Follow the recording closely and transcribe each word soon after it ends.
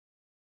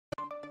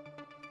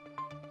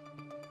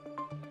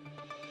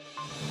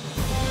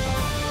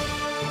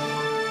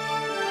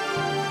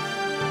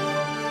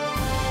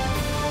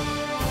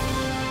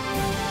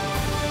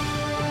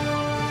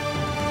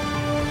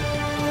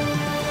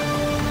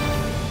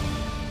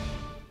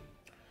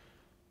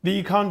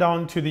The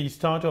countdown to the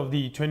start of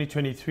the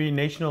 2023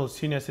 National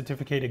Senior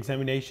Certificate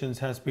Examinations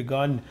has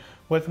begun,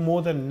 with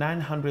more than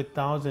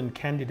 900,000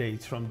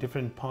 candidates from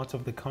different parts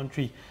of the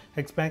country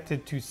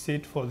expected to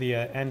sit for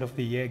their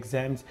end-of-the-year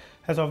exams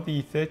as of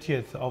the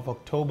 30th of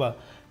October.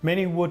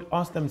 Many would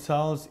ask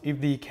themselves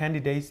if the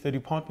candidates, the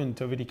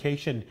Department of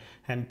Education,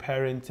 and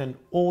parents and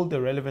all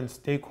the relevant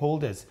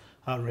stakeholders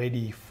are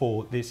ready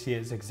for this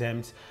year's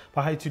exams.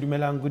 Bahai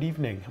Tudumelang, good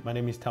evening. My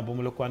name is Tambo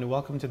Molokwani.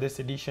 Welcome to this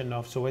edition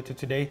of Soweto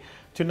Today.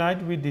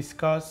 Tonight we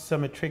discuss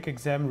Matric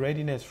exam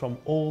readiness from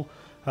all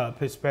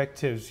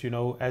perspectives,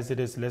 as it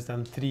is less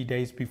than 3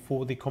 days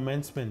before the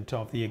commencement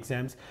of the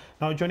exams.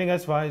 Now joining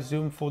us via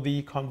Zoom for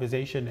the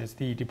conversation is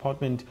the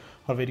Department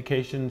of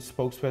Education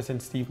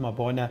spokesperson Steve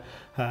Mabona,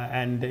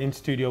 and in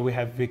studio we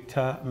have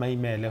Victor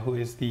Maimela, who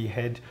is the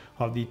head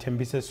of the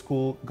Tembisa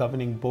School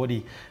Governing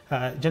Body.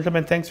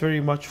 Gentlemen, thanks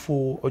very much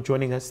for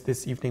joining us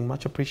this evening.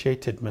 Much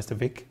appreciated, Mr.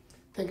 Vic.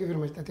 Thank you very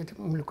much, Tate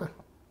Muluka.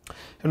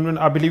 And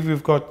I believe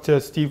we've got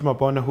Steve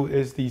Mabona, who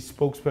is the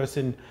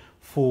spokesperson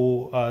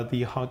for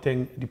the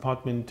Gauteng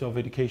Department of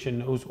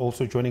Education, who's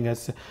also joining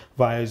us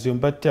via Zoom.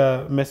 But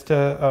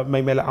Mr.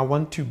 Maimela, I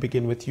want to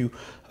begin with you.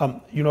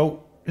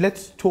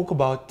 Let's talk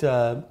about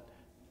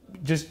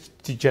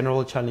just the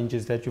general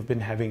challenges that you've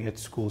been having at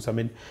schools. I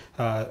mean,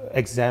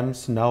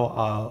 exams now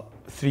are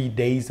 3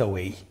 days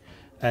away.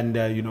 And,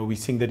 we're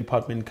seeing the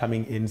department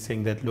coming in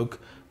saying that,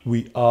 look,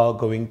 we are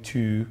going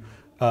to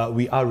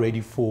we are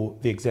ready for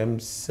the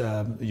exams,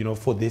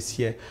 for this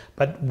year.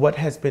 But what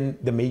has been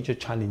the major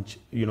challenge,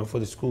 for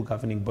the school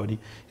governing body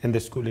and the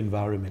school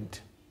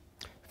environment?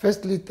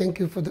 Firstly, thank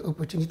you for the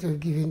opportunity you've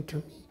given to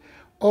me.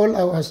 All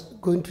I was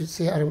going to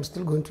say, I'm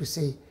still going to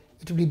say,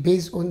 it will be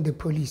based on the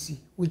policy,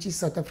 which is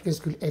South African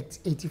School Act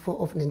 84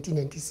 of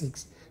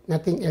 1996.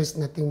 Nothing else,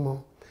 nothing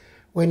more.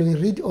 When we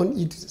read on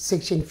it,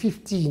 section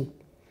 15,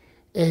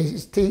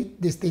 state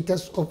the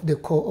status of the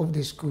core of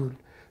the school.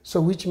 So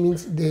which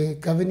means the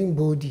governing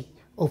body,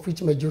 of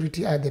which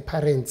majority are the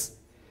parents,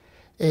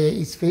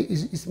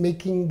 is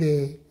making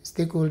the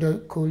stakeholder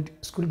called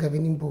school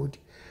governing board.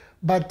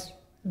 But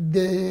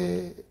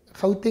the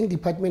Gauteng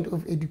Department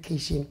of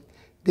Education,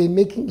 they're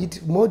making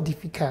it more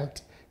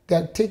difficult.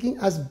 They're taking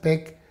us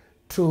back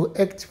to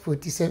Act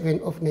 47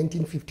 of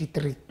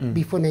 1953,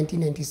 before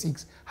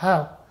 1996.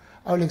 How?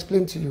 I'll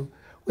explain to you.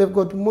 We've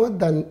got more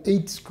than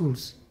 8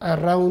 schools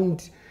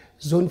around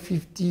Zone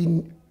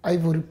 15,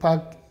 Ivory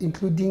Park,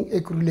 including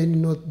Ekurhuleni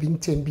North, being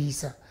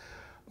Tembisa.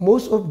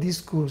 Most of these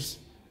schools,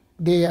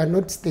 they are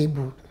not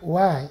stable.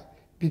 Why?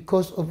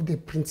 Because of the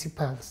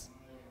principals.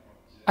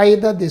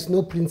 Either there's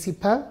no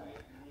principal,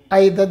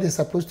 either there's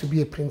supposed to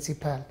be a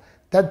principal.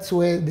 That's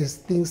where this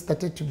thing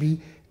started to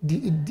be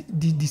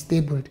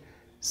disabled.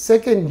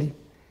 Secondly,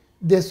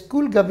 the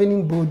school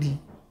governing body,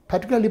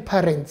 particularly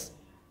parents,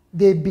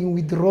 they've been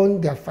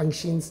withdrawn their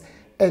functions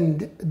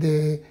and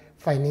the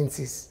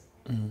finances.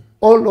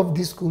 All of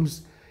these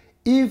schools,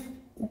 if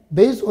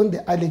based on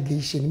the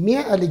allegation,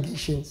 mere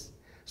allegations,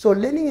 so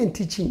learning and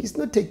teaching is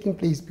not taking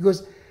place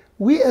because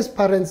we as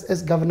parents,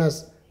 as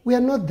governors, we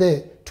are not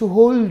there to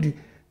hold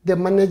the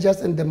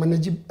managers and the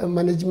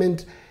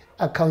management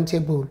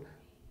accountable.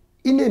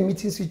 In a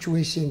meeting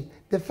situation,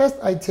 the first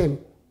item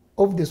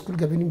of the school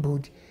governing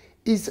board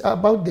is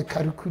about the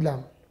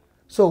curriculum.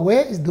 So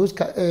where is those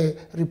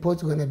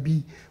reports going to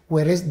be,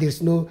 whereas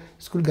there's no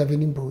school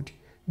governing board?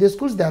 The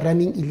schools that are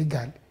running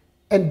illegal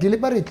and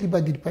deliberately by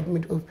the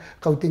Department of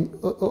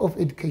of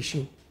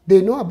Education.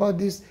 They know about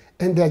this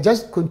and they're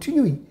just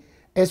continuing.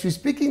 As we're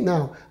speaking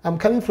now, I'm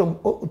coming from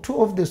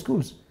 2 of the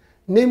schools,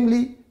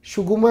 namely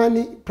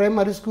Shugumani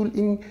Primary School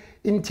in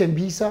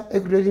Tembisa,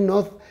 Ekurhuleni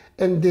North,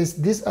 and there's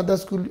this other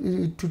school,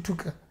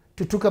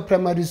 Tutuka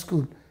Primary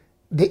School.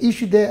 The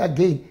issue there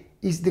again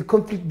is the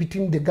conflict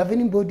between the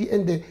governing body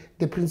and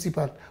the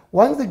principal.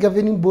 Once the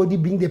governing body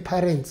being the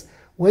parents,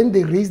 when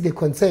they raise the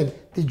concern,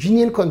 the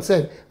genuine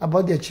concern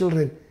about their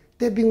children,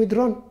 they've been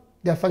withdrawn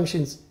their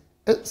functions.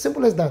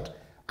 Simple as that.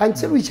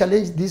 Until we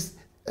challenge this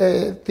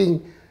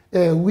thing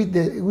with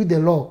the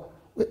law,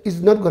 it's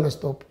not going to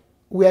stop.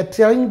 We are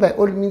trying by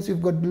all means.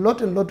 We've got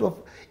a lot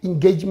of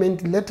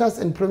engagement, letters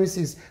and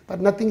promises,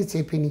 but nothing is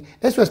happening.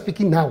 As we're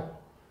speaking now,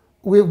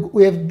 we've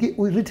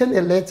written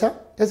a letter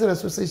as an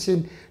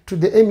association to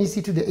the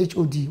MEC, to the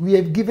HOD. We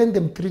have given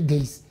them 3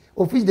 days,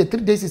 of which the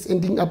 3 days is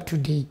ending up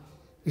today.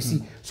 You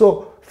see,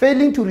 so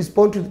failing to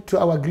respond to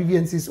our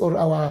grievances or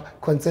our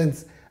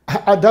concerns,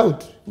 I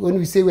doubt when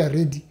we say we are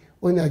ready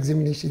on our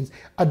examinations.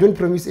 I don't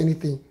promise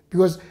anything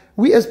because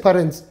we as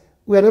parents,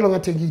 we are no longer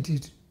taking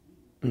it.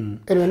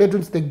 And we're not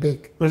going to take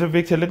back. Mr.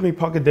 Victor, let me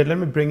park it there. Let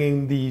me bring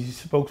in the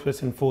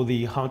spokesperson for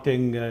the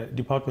Gauteng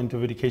Department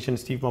of Education,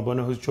 Steve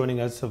Mabona, who's joining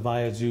us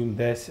via Zoom.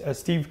 There's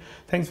Steve,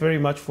 thanks very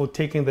much for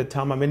taking the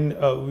time. I mean,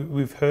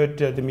 we've heard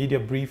the media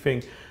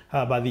briefing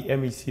by the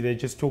MEC. They're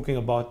just talking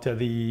about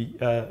the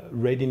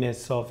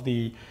readiness of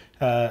the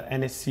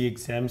NSC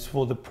exams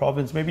for the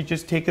province. Maybe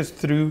just take us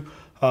through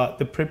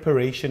the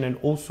preparation and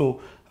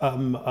also,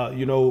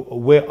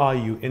 where are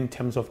you in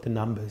terms of the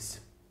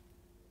numbers?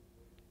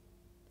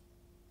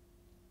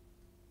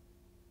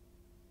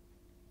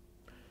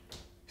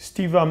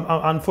 Steve,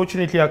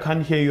 unfortunately, I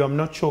can't hear you. I'm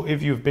not sure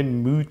if you've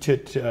been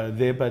muted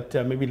there, but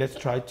maybe let's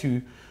try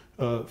to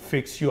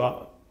fix you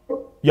up.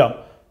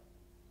 Yeah.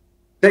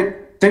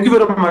 Thank you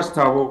very much,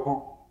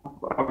 Tabo.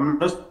 I'm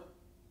not.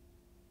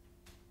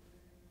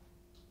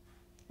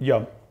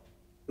 Yeah.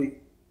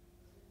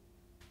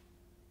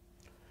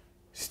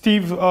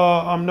 Steve,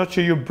 I'm not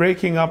sure, you're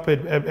breaking up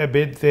a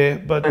bit there,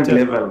 but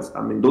levels,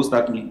 I mean, those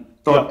that we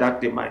thought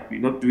that they might be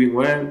not doing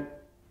well,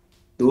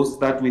 those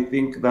that we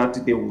think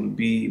that they will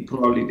be,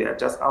 probably they are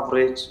just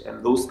average,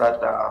 and those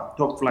that are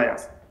top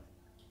flyers.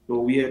 So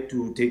we had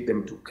to take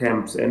them to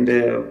camps, and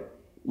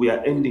we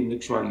are ending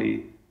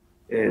actually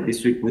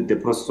this week with the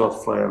process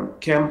of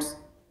camps.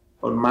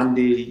 On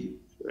Monday,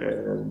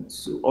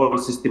 so all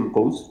system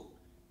goes.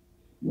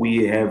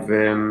 We have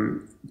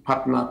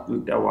partnered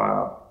with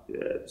our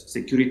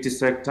security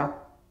sector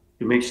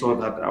to make sure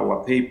that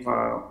our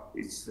paper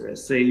is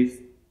safe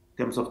in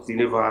terms of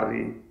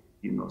delivery,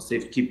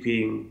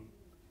 safekeeping,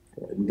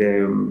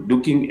 and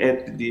looking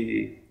at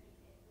the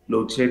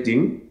load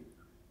shedding.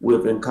 We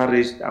have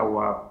encouraged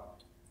our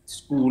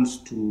schools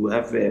to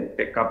have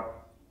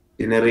backup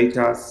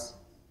generators.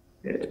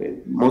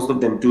 Most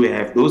of them do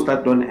have. Those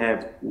that don't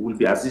have, we will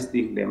be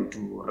assisting them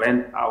to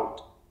rent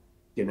out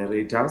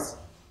generators.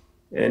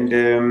 And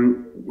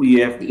we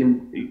have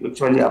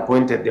actually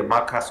appointed the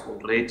markers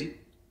already.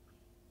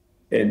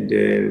 And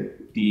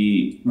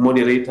the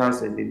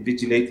moderators and the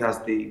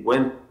vigilators, they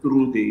went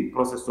through the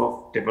process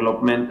of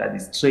development, that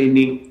is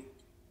training.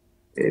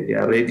 They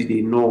are ready,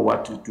 they know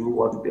what to do,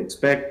 what to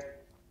expect.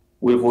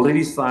 We've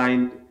already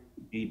signed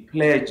the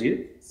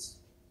pledges,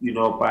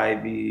 by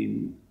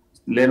the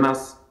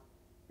learners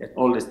and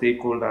all the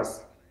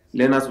stakeholders.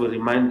 Learners were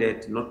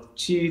reminded not to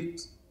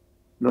cheat,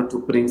 not to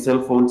bring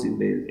cell phones in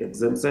the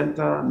exam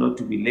center, not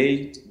to be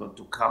late, not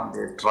to come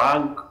there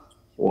drunk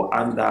or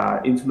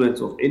under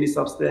influence of any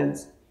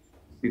substance,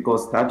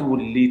 because that would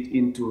lead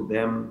into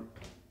them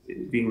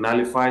being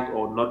nullified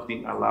or not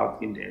being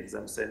allowed in the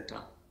exam center.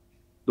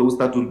 Those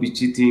that will be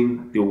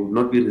cheating, they will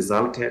not be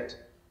resulted.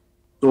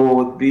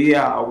 So they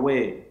are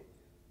aware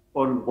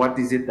on what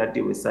is it that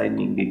they were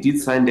signing. They did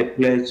sign the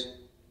pledge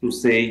to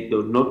say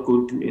they're not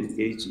going to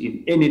engage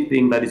in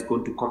anything that is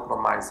going to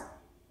compromise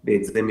the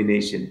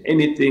examination.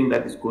 Anything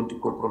that is going to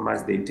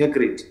compromise the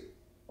integrity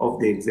of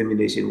the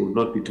examination will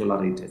not be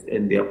tolerated,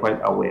 and they are quite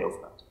aware of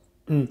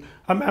that.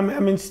 I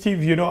mean,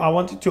 Steve, I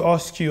wanted to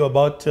ask you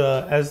about,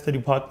 as the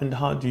department,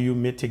 how do you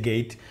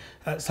mitigate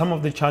some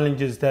of the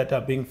challenges that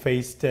are being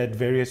faced at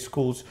various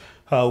schools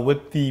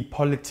with the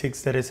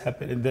politics that is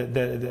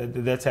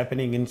that's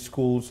happening in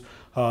schools?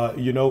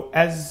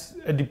 As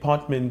a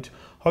department,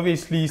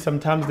 obviously,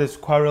 sometimes there's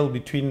quarrel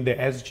between the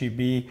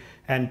SGB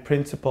and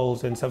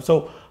principals and stuff.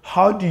 So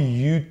how do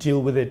you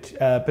deal with it,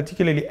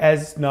 particularly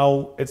as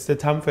now it's the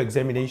time for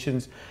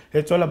examinations?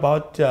 It's all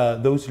about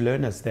those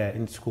learners there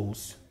in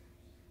schools.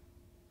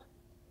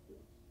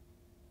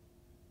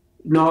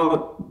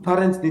 Now,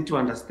 parents need to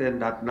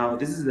understand that now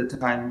this is the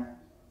time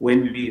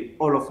when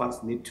all of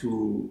us need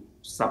to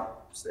support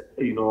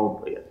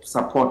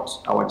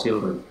our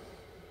children.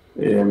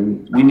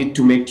 We need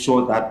to make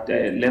sure that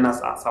learners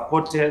are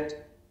supported.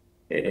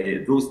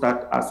 Those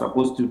that are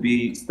supposed to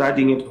be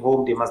studying at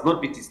home, they must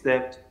not be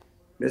disturbed.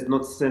 Let's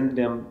not send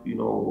them,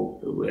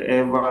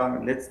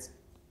 wherever. Let's,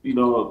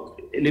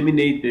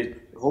 eliminate the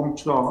home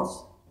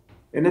chores.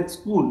 And at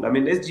school, I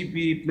mean,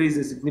 SGB plays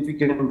a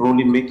significant role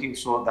in making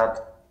sure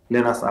that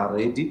learners are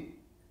ready.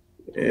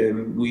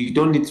 We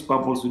don't need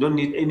squabbles. We don't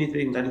need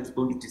anything that is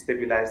going to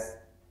destabilize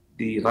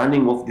the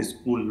running of the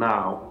school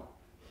now,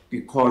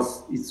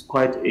 because it's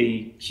quite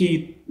a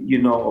key,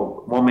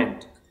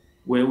 moment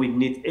where we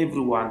need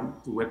everyone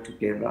to work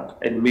together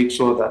and make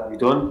sure that we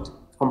don't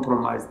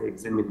compromise the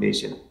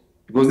examination.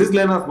 Because these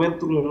learners went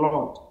through a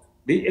lot.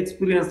 They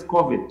experienced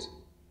COVID.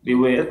 They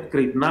were at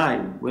grade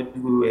 9 when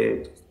we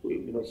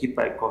were hit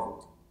by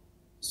COVID.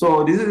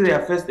 So this is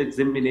their first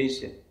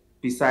examination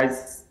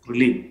besides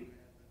prelim.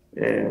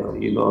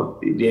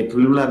 The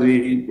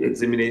preliminary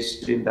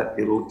examination that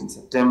they wrote in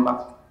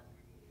September.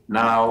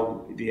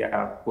 Now they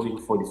are going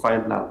for the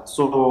final.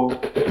 So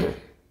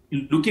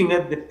looking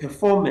at the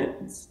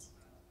performance,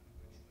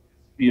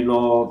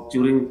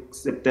 during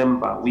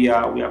September, we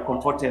are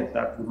comforted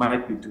that we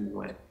might be doing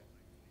well.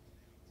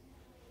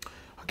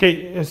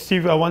 Okay,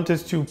 Steve, I want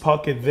us to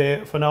park it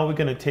there. For now, we're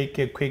going to take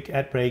a quick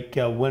ad break.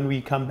 When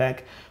we come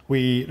back,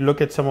 we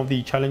look at some of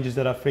the challenges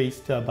that are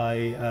faced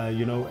by,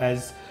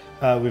 as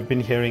we've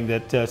been hearing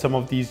that some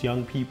of these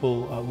young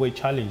people were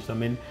challenged. I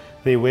mean,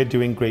 they were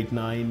doing grade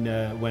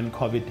 9 when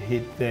COVID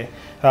hit there.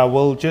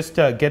 We'll just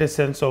get a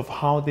sense of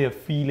how they're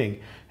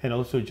feeling, and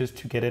also just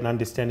to get an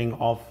understanding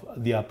of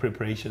their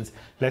preparations.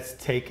 Let's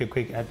take a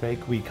quick ad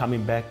break. We're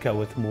coming back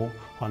with more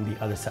on the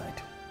other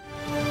side.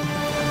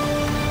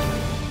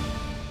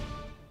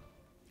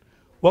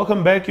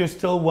 Welcome back. You're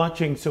still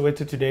watching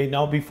Soweto Today.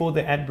 Now, before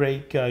the ad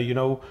break,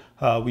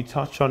 we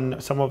touched on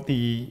some of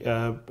the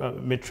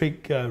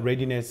Matric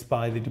readiness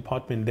by the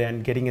department there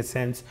and getting a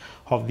sense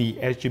of the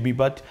SGB.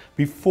 But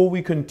before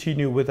we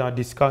continue with our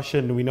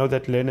discussion, we know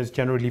that learners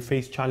generally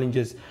face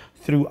challenges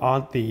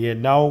throughout the year.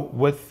 Now,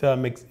 with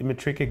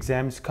Matric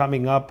exams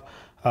coming up,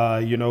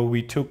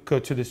 we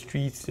took to the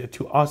streets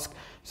to ask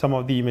some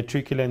of the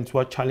matriculants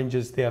what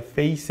challenges they are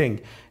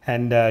facing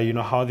and,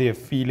 how they are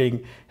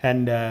feeling.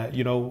 And,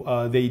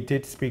 they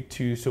did speak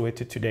to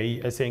Soweto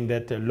Today saying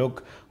that,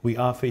 look, we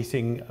are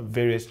facing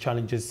various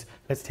challenges.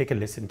 Let's take a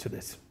listen to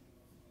this.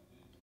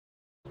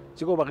 Yeah,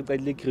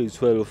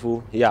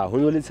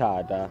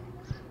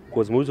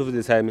 because most of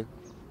the time,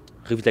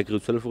 if like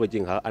grade 12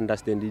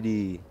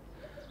 understand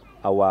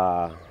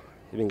our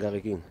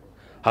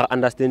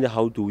understand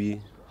how do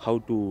we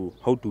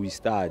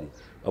study.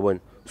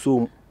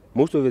 So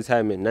most of the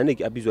time, none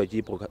abuse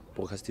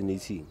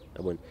procrastinating.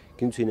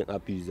 Continue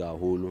abuse a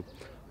whole.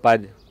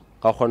 But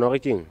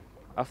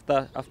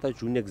after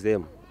June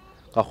exam,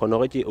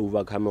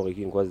 overcome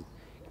because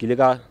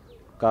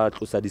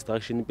close a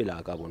distraction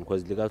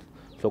because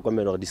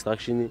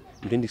distraction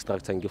don't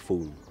distract your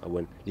phone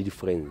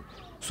phone.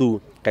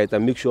 So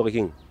make sure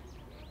be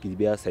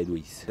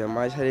sideways.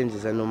 My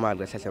challenges are normal.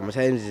 My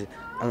challenges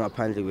are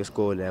apparently with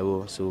school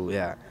level. So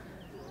yeah,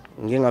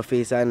 I'm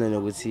face and I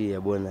would see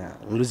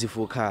lose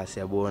focus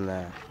during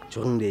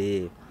the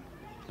year,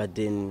 but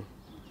then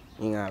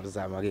I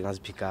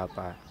pick up.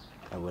 I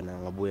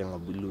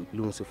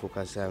lose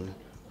focus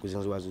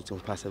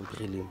because pass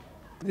prelim.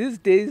 These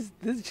days,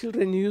 these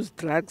children use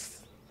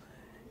drugs.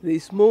 They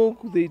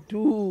smoke. They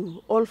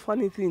do all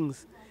funny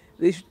things.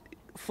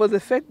 For the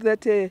fact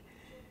that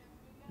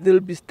they'll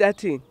be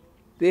starting,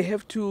 they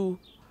have to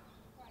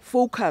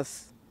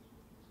focus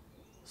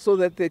so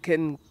that they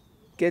can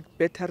get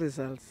better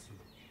results.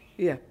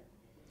 Yeah.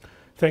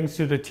 Thanks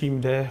to the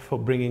team there for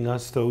bringing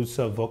us those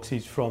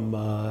voxies from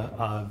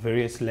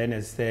various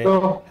learners there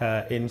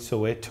in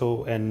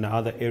Soweto and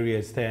other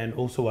areas there, and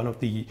also one of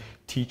the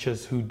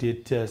teachers who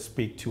did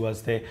speak to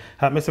us there.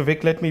 Mr.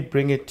 Vic, let me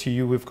bring it to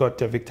you. We've got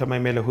Victor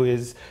Maimela, who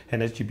is an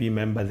SGB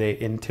member there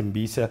in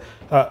Tembisa.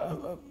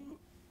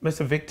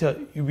 Mr. Victor,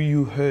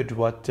 you heard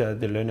what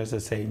the learners are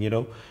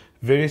saying,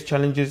 various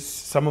challenges.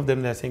 Some of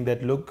them, they're saying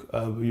that, look,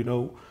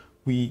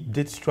 we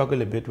did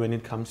struggle a bit when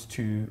it comes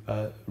to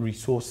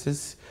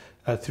resources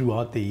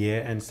throughout the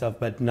year and stuff,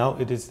 but now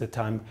it is the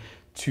time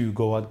to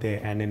go out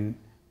there and then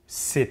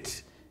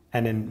sit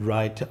and then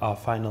write our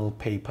final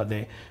paper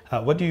there.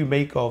 What do you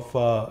make of,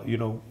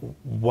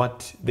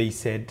 what they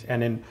said,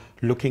 and then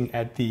looking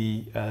at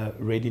the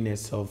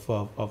readiness of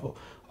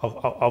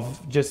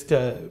just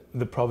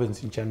the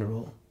province in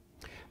general?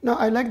 No,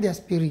 I like their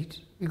spirit,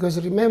 because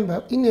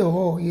remember, in a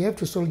war, you have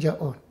to soldier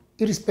on,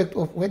 irrespective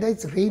of whether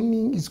it's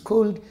raining, it's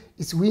cold,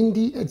 it's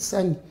windy, it's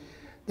sunny.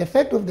 The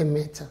fact of the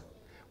matter,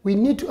 we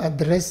need to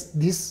address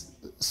these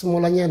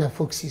small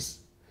foxes.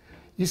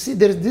 You see,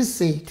 there is this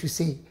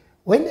say,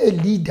 when a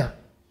leader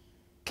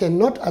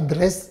cannot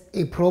address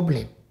a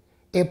problem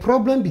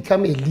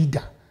become a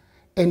leader,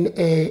 and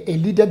a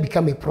leader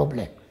become a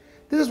problem.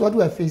 This is what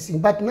we are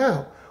facing. But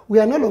now, we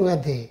are no longer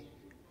there,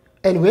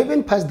 and we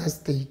haven't passed that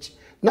stage.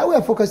 Now we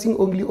are focusing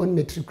only on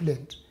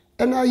matriculant.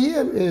 And I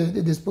hear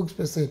the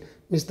spokesperson,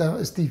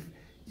 Mr. Steve,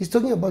 he's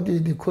talking about the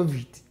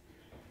COVID.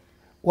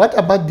 What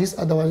about this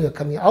other one you're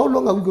coming? How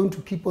long are we going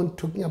to keep on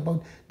talking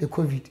about the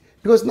COVID?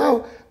 Because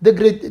now the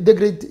grade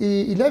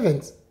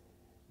 11s,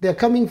 they're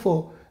coming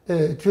for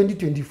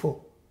 2024.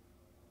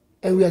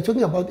 And we are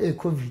talking about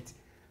COVID.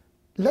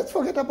 Let's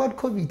forget about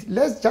COVID.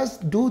 Let's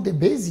just do the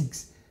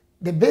basics.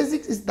 The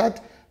basics is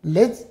that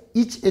let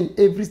each and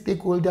every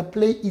stakeholder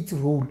play its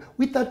role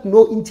without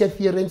no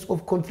interference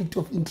of conflict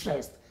of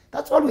interest.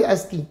 That's all we're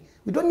asking.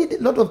 We don't need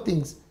a lot of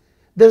things.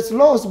 There's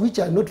laws which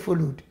are not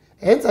followed.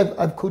 Hence,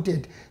 I've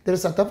quoted, there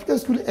is South African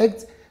School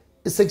Act,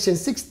 Section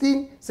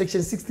 16,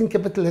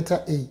 capital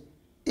letter A,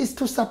 is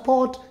to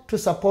support.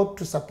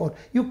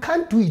 You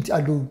can't do it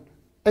alone,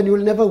 and you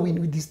will never win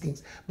with these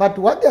things. But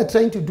what they're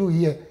trying to do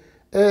here,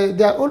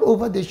 they are all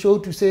over the show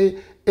to say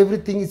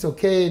everything is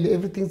okay and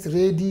everything's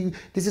ready.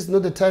 This is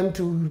not the time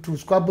to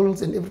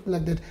squabbles and everything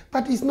like that.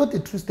 But it's not a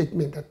true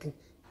statement, I think.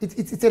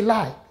 It's a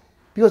lie.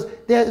 Because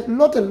there are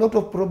a lot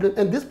of problems,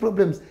 and these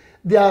problems,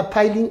 they are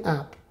piling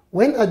up.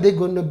 When are they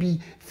going to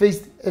be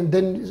faced and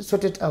then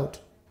sorted out?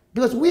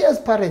 Because we as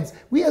parents,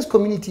 we as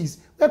communities,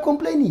 we are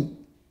complaining.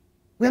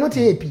 We are not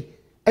happy.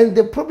 And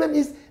the problem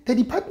is the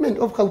Department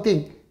of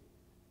Gauteng,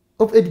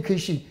 of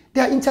Education,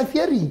 they are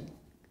interfering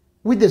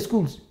with the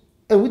schools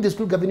and with the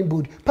school governing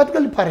board,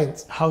 particularly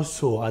parents. How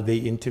so are they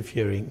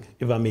interfering,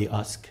 if I may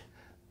ask?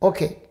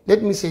 Okay,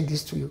 let me say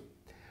this to you.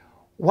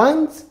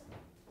 Once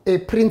a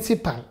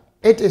principal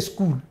at a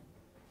school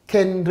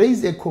can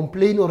raise a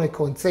complaint or a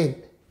concern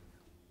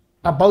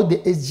about the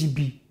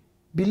SGB,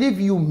 believe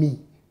you me,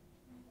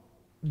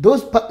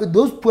 those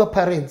poor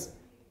parents,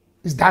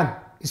 is done,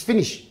 it's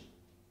finished.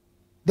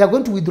 They are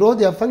going to withdraw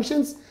their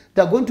functions.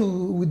 They are going to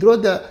withdraw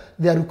their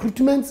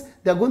recruitments.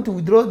 They are going to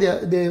withdraw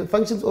their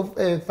functions of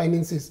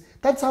finances.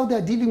 That's how they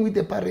are dealing with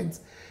the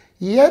parents.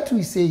 Yet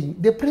we're saying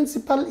the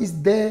principal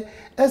is there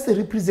as a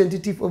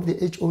representative of the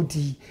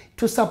HOD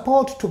to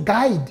support, to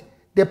guide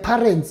the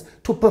parents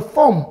to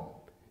perform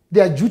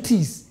their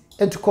duties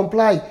and to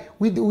comply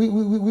with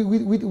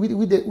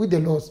the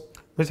laws.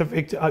 Mr.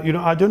 Victor,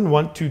 I don't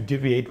want to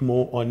deviate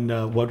more on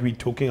what we're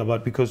talking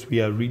about because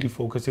we are really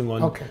focusing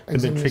on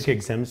the Matric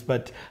exams.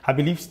 But I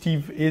believe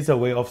Steve is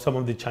aware of some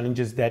of the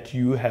challenges that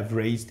you have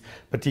raised,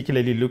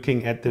 particularly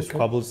looking at the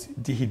squabbles.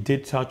 He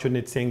did touch on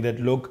it, saying that,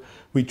 look,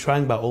 we're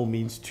trying by all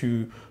means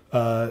to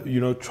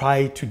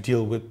try to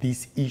deal with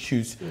these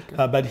issues,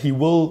 but he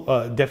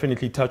will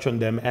definitely touch on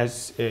them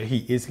as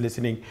he is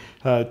listening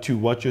to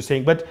what you're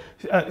saying. But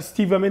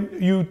Steve, I mean,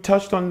 you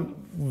touched on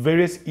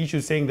various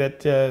issues, saying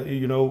that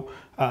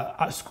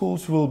our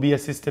schools will be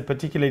assisted,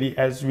 particularly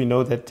as we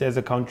know that as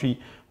a country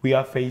we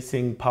are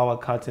facing power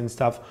cuts and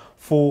stuff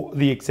for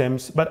the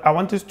exams. But I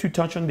want us to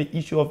touch on the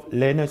issue of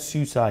learner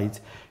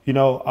suicides.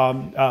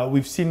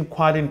 We've seen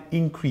quite an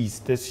increase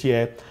this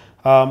year.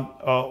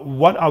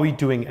 What are we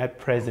doing at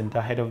present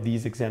ahead of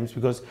these exams?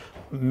 Because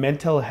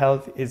mental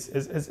health is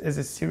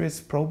a serious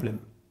problem.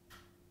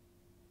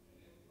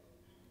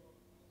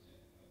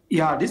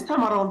 Yeah, this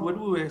time around when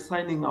we were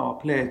signing our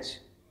pledge,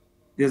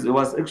 there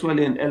was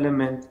actually an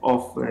element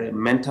of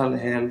mental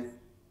health,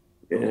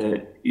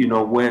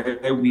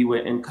 where we were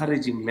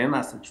encouraging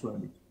learners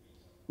actually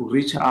to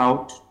reach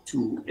out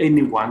to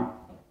anyone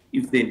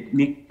if they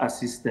need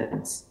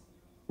assistance,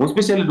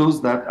 especially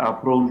those that are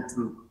prone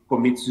to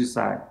commit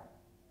suicide.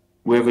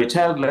 We have a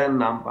child line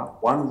number,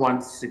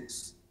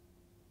 116.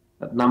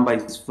 That number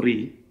is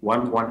free,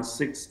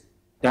 116.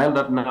 Dial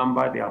that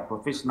number. There are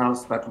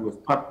professionals that we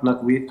have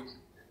partnered with.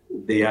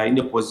 They are in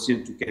a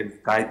position to can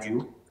guide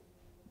you.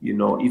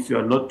 If you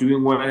are not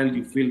doing well,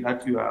 you feel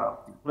that you are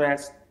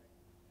depressed,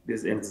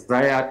 there's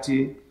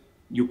anxiety,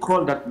 you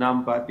call that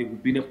number. They will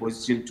be in a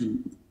position to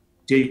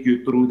take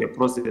you through the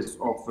process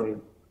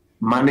of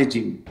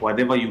managing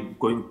whatever you're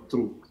going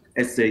through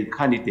as a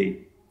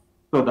candidate,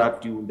 so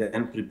that you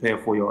then prepare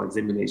for your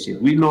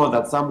examination. We know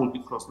that some will be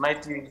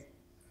cross-nighting,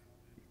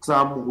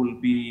 some will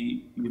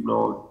be,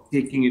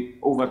 taking it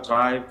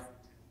overdrive,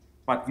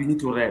 but you need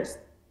to rest.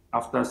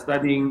 After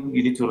studying,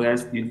 you need to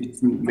rest. You need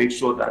to make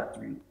sure that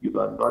you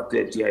are not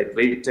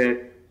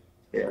dehydrated,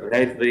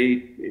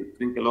 hydrate,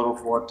 drink a lot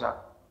of water,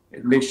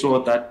 and make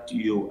sure that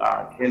you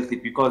are healthy,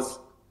 because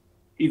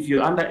if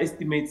you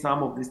underestimate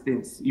some of these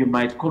things, you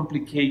might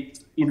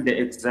complicate in the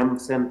exam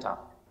center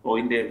or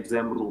in the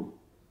exam room.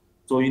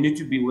 So you need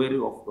to be wary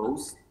of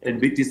those and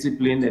be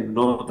disciplined and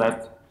know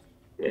that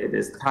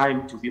there's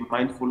time to be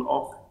mindful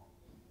of.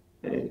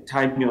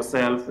 Time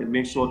yourself and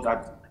make sure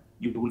that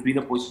you will be in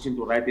a position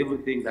to write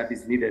everything that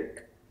is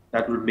needed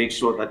that will make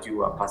sure that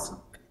you are passing.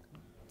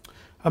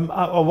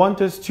 I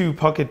want us to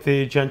pocket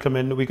there,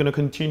 gentlemen. We're going to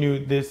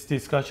continue this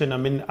discussion. I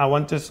mean, I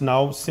want us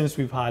now, since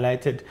we've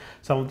highlighted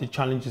some of the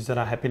challenges that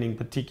are happening,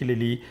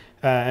 particularly,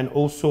 and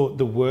also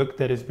the work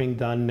that is being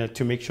done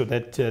to make sure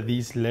that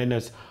these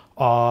learners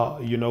are,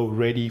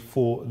 ready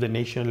for the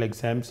national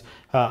exams.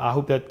 I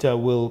hope that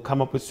we'll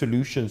come up with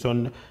solutions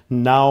on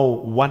now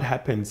what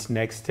happens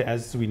next,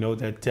 as we know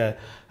that,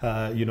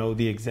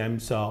 the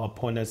exams are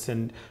upon us.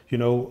 And,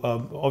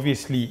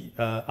 obviously,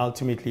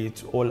 ultimately,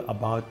 it's all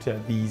about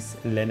these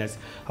learners.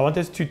 I want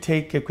us to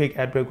take a quick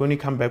ad break. When we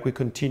come back, we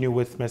continue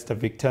with Mr.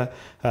 Victor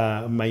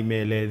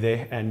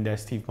Maimele and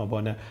Steve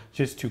Mabona,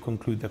 just to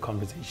conclude the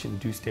conversation.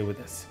 Do stay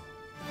with us.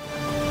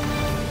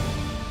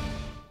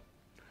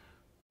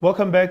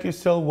 Welcome back. You're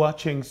still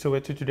watching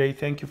Soweto Today.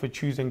 Thank you for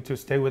choosing to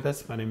stay with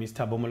us. My name is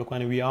Thabo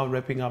Molokwane. We are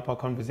wrapping up our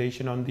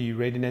conversation on the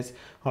readiness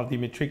of the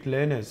Matric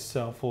learners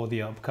for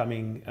the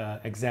upcoming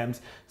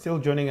exams. Still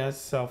joining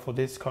us for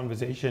this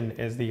conversation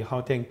is the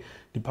Gauteng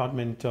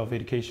Department of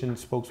Education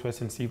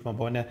spokesperson Steve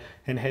Mabona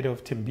and head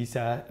of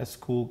Tembisa, a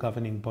school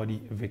governing body,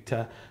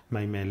 Victor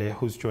Maimele,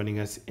 who's joining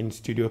us in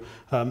studio.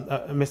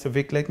 Mr.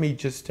 Vic, let me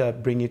just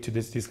bring you to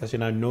this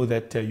discussion. I know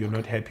that you're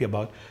not happy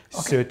about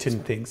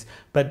certain things,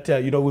 but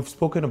we've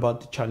spoken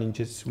about the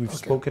challenges. We've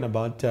spoken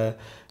about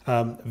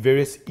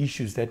various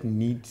issues that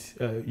need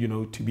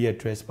to be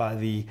addressed by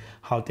the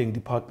Gauteng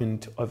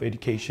Department of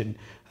Education.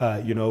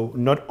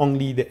 Not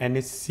only the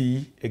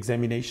NSC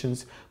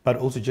examinations, but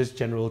also just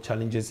general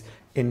challenges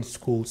in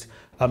schools.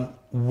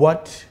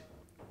 What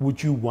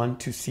would you want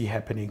to see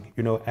happening,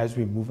 as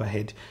we move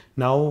ahead?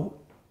 Now,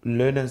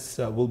 learners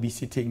will be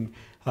sitting,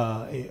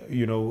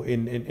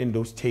 in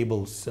those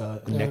tables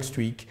next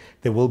week.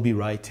 They will be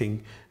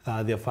writing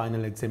their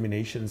final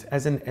examinations.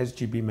 As an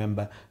SGB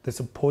member, the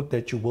support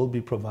that you will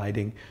be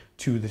providing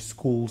to the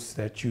schools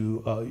that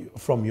you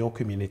from your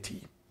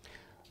community.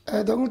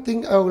 The only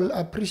thing I will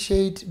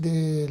appreciate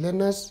the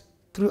learners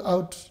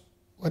throughout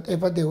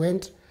whatever they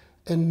went,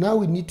 and now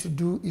we need to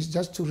do is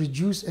just to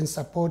reduce and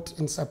support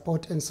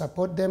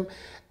them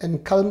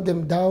and calm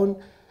them down.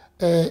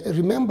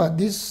 Remember,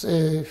 this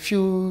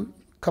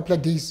couple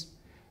of days,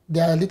 They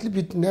are a little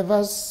bit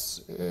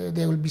nervous.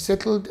 They will be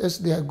settled as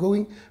they are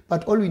going.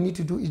 But all we need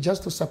to do is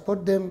just to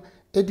support them,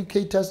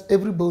 educators,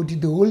 everybody,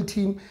 the whole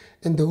team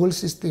and the whole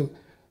system.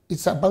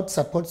 It's about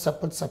support,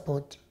 support,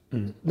 support.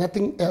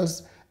 Nothing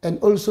else. And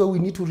also we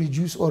need to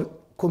reduce or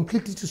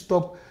completely to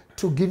stop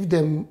to give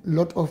them a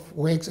lot of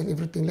works and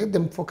everything. Let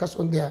them focus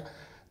on their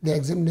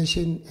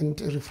examination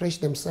and refresh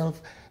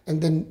themselves,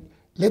 and then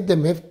let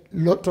them have a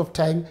lot of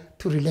time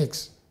to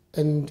relax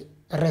and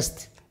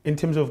rest. In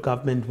terms of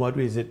government, what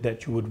is it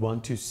that you would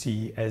want to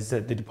see as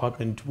the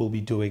department will be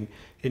doing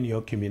in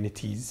your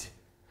communities?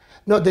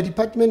 No, the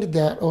department, they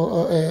are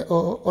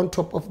on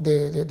top of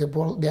the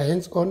ball, they are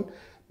hands-on.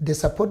 The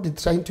support they're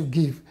trying to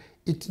give,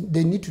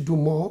 they need to do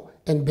more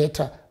and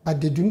better, but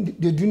they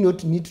do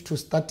not need to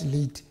start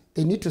late.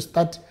 They need to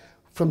start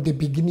from the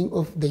beginning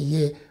of the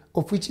year,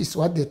 of which is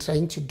what they're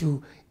trying to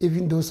do,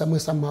 even though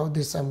somehow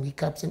there's some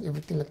hiccups and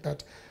everything like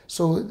that.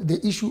 So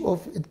the issue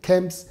of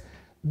camps,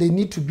 they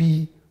need to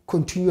be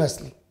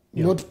continuously,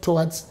 not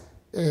towards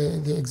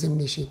the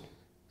examination.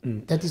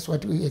 That is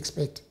what we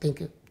expect. Thank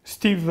you.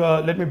 Steve,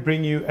 let me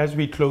bring you as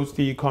we close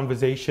the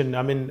conversation.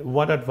 I mean,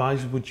 what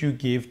advice would you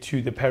give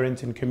to the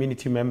parents and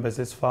community members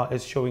as far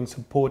as showing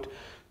support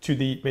to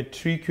the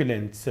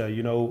matriculants,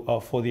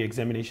 for the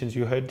examinations?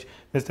 You heard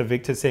Mr.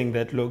 Victor saying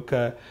that, look,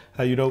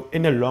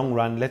 in the long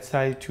run, let's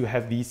try to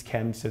have these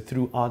camps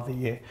throughout the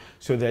year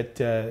so that,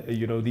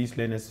 these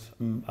learners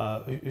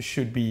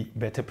should be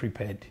better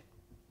prepared.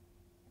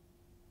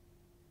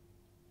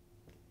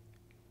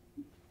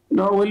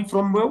 No, well,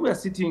 from where we are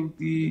sitting,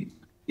 the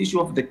issue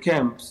of the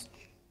camps,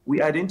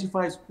 we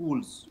identify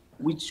schools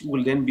which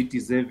will then be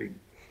deserving.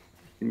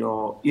 In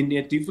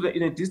a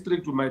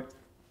district, we might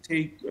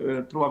take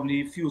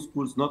probably a few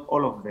schools, not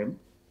all of them,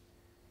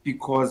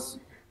 because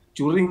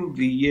during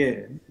the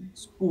year,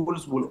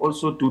 schools will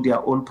also do their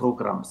own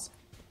programs,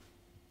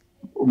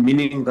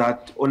 meaning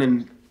that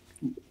on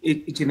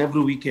each and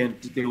every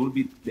weekend, there will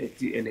be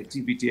an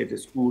activity at the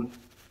school.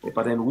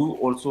 But then we'll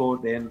also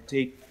then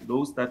take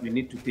those that we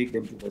need to take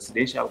them to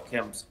residential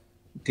camps,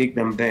 take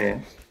them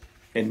there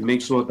and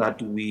make sure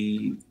that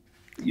we,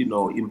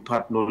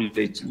 impart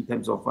knowledge in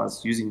terms of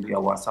us using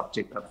our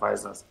subject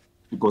advisors,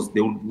 because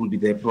they will be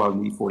there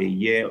probably for a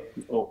year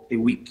or a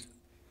week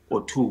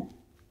or two,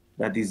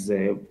 that is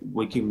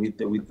working with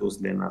those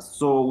learners.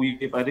 So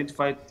we've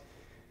identified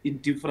in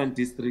different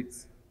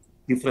districts,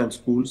 different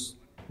schools,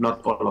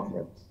 not all of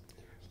them.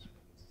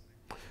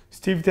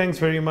 Steve, thanks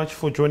very much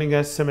for joining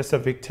us. Mr.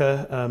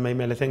 Victor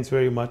Maimela, thanks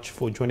very much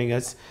for joining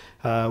us.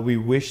 We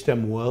wish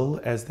them well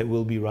as they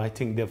will be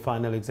writing their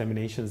final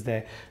examinations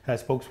there.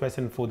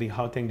 Spokesperson for the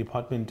Gauteng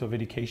Department of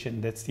Education,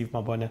 that's Steve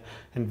Mabona,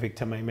 and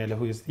Victor Maimela,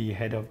 who is the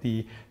head of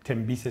the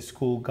Tembisa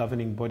School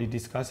governing body,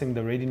 discussing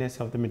the readiness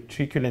of the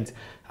matriculants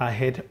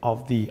ahead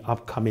of the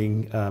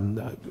upcoming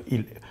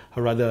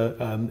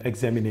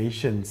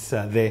examinations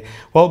there.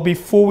 Well,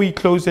 before we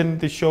close in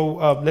the show,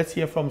 let's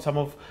hear from some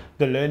of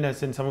the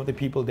learners and some of the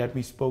people that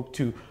we spoke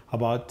to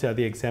about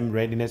the exam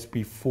readiness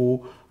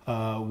before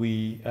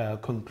we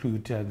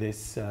conclude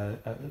this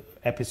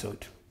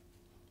episode.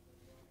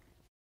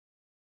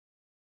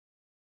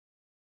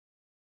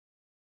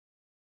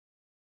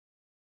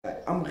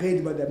 I'm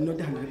ready, but I'm not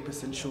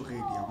 100% sure ready.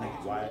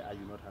 Why are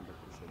you not 100%?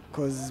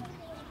 Because,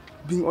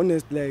 being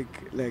honest, like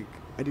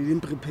I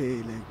didn't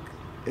prepare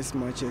as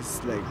much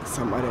as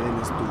some other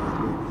learners do.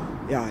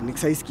 Yeah,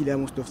 next I skill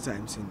most of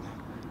times.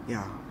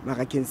 Yeah, but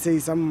I can say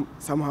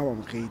somehow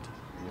I'm ready.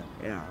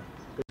 Yeah.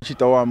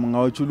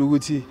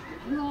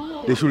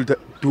 They should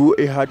do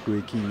a hard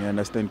working, you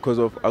understand? Because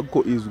of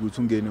Akko is good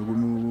to get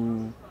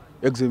in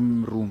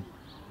exam room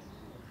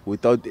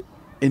without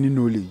any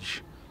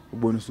knowledge.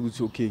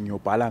 Okay, in your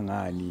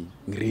palangani,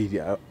 ready.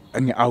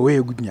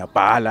 Away good in your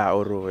pala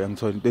or young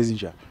son,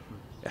 passenger.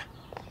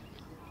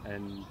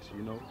 And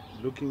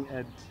looking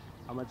at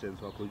amateurs,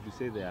 could you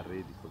say they are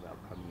ready for the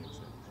upcoming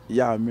exams?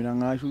 Yeah, I mean,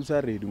 I'm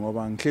sure ready.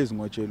 I'm close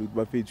much with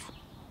Buffett.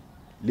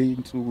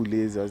 Late to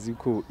lazy as you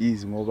call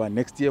is over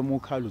next year more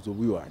colors of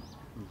you.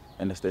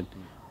 Understand?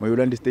 My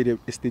Yolanda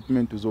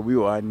statement was of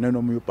you and none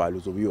of your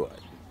palos of you.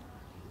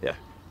 Yeah.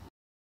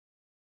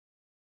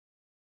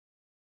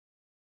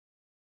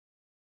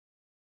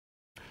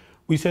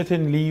 We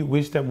certainly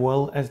wish them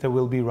well as they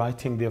will be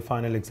writing their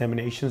final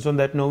examinations. On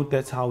that note,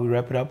 that's how we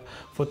wrap it up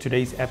for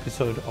today's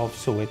episode of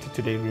Soweto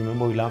Today.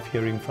 Remember, we love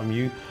hearing from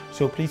you,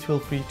 so please feel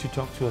free to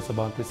talk to us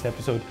about this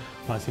episode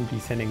by simply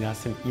sending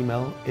us an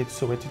email. It's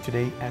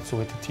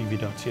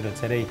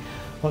sowetotoday@sowetotv.co.za.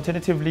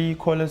 Alternatively,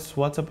 call us,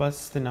 WhatsApp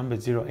us, the number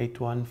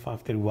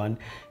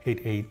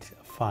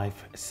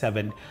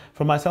 081-531-8857.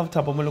 From myself,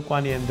 Thabo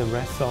Molokwani, and the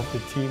rest of the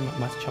team,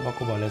 Mas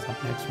Chabakobala is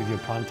up next with your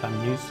primetime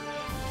news.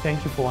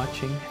 Thank you for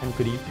watching and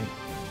good evening.